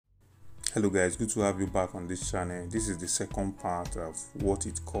Hello guys, good to have you back on this channel. This is the second part of what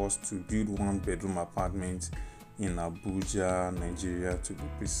it costs to build one bedroom apartment in Abuja, Nigeria to be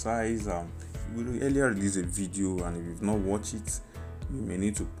precise. We earlier released a video, and if you've not watched it, you may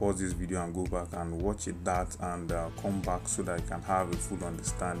need to pause this video and go back and watch it and come back so that you can have a full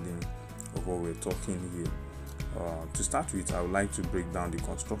understanding of what we're talking here. To start with, I would like to break down the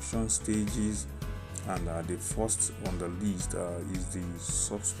construction stages, and the first on the list is the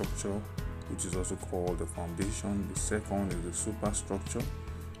substructure, which is also called the foundation. The second is the superstructure.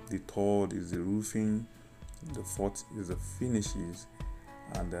 The third is the roofing. The fourth is the finishes,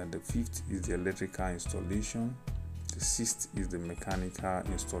 and then the fifth is the electrical installation. The sixth is the mechanical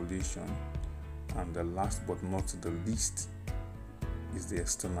installation, and the last but not the least is the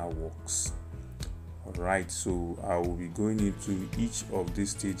external works. Alright, so I will be going into each of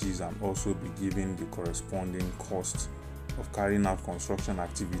these stages and also be giving the corresponding cost of carrying out construction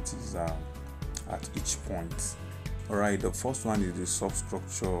activities at each point. Alright, the first one is the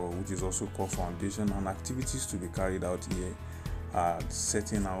substructure, which is also called foundation, and activities to be carried out here are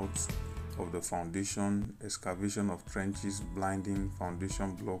setting out of the foundation, excavation of trenches, blinding,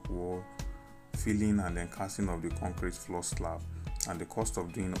 foundation block wall, filling and then casting of the concrete floor slab. And the cost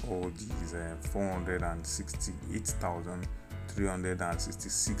of doing all these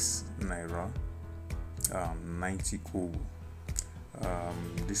 468,366 naira, 90 kobo.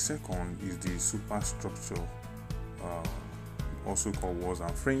 The second is the superstructure, also called walls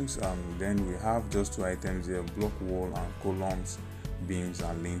and frames. Then we have just two items here: block wall and columns, beams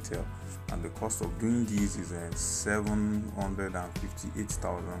and lintel. And the cost of doing these is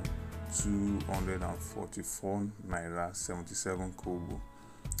 758,244 naira, 77 kobo.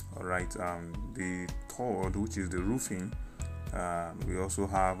 Alright, the third, which is the roofing, we also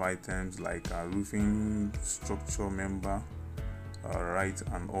have items like a roofing structure member, alright,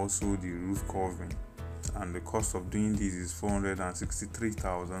 and also the roof covering. And the cost of doing this is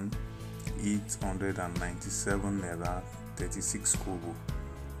 463,897 naira, 36 kobo.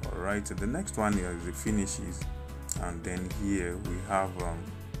 Alright, the next one is the finishes, and then here we have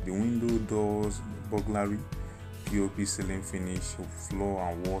the window, doors, burglary, POP ceiling finish, floor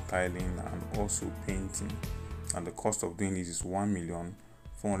and wall tiling, and also painting. And the cost of doing this is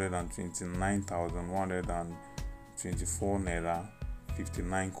 1,429,124 naira,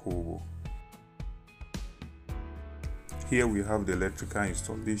 59 kobo. Here we have the electrical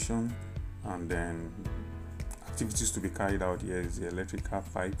installation, and then activities to be carried out here is the electrical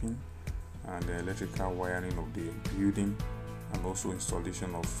piping and the electrical wiring of the building, and also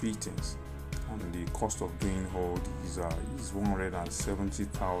installation of fittings. And the cost of doing all these is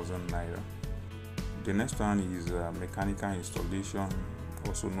 170,000 naira. The next one is mechanical installation,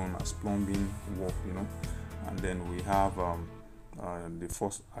 also known as plumbing work, and then we have the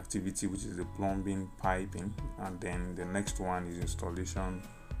first activity, which is the plumbing piping, and then the next one is installation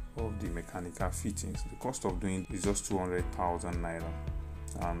of the mechanical fittings. The cost of doing is just 200,000 naira.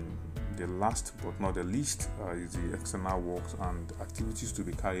 And the last but not the least is the external works, and activities to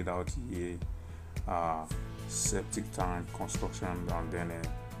be carried out here are septic tank construction, and then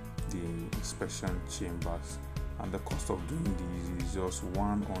the inspection chambers. And the cost of doing these is just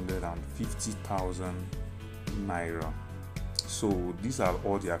 150,000 naira. So these are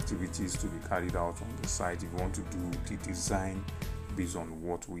all the activities to be carried out on the site if you want to do the design based on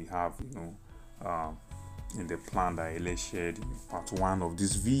what we have in the plan that I shared in part 1 of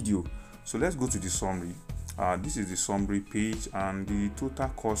this video. So let's go to the summary. This is the summary page, and the total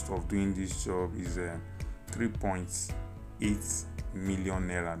cost of doing this job is 3.8 million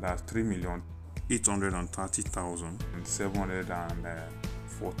naira. That's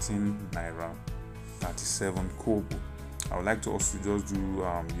 3,830,714 naira, 37 kobo. I would like to also just do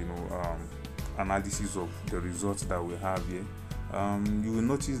analysis of the results that we have here. You will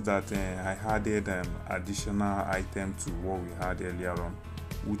notice that I added additional item to what we had earlier on,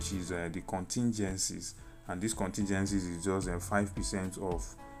 which is the contingencies, and these contingencies is just 5%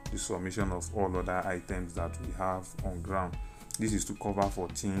 of the summation of all other items that we have on ground. This is to cover for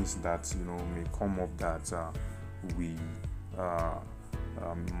things that may come up that we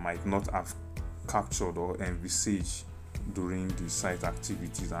might not have captured or envisaged during the site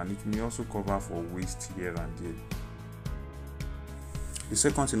activities, and it may also cover for waste here and there. The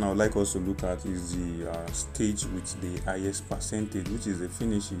second thing I would like us to look at is the stage with the highest percentage, which is the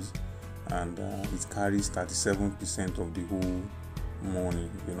finishes, and it carries 37% of the whole money,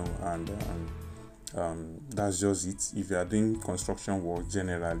 and that's just it. If you are doing construction work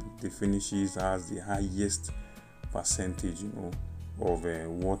generally, the finishes has the highest percentage, of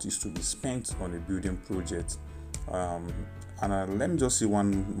what is to be spent on a building project. And let me just say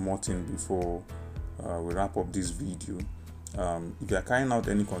one more thing before we wrap up this video. If you are carrying out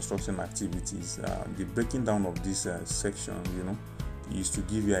any construction activities, the breaking down of this section, is to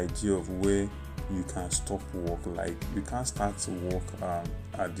give you an idea of where you can stop work. Like, you can't start work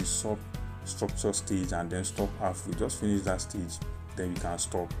at the substructure stage and then stop halfway. Just finish that stage, then you can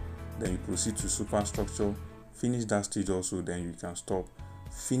stop. Then you proceed to superstructure, finish that stage also, then you can stop.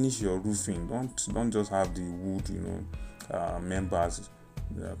 Finish your roofing. Don't just have the wood members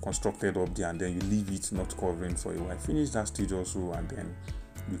constructed up there and then you leave it not covering for a while. Finish that stage also, and then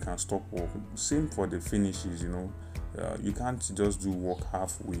you can stop work. Same for the finishes. You can't just do work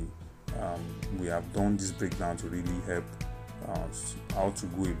halfway. We have done this breakdown to really help how to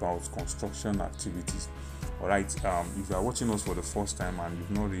go about construction activities. Alright, if you are watching us for the first time and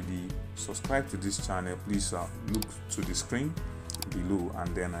you've not really subscribed to this channel, please look to the screen below,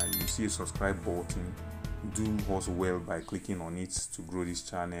 and then you see a subscribe button. Do us well by clicking on it to grow this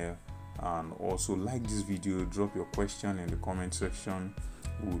channel, and also like this video. Drop your question in the comment section.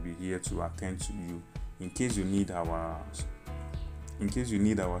 We will be here to attend to you. In case you need our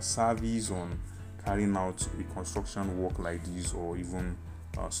service on carrying out a construction work like this, or even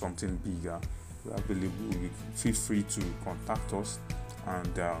something bigger, we're available. Feel free to contact us,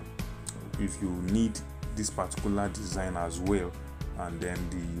 and if you need this particular design as well, and then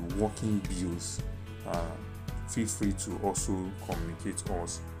the working bills, feel free to also communicate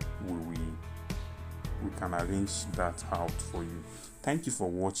us. We can arrange that out for you. Thank you for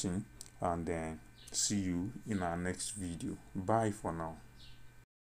watching, and then see you in our next video. Bye for now.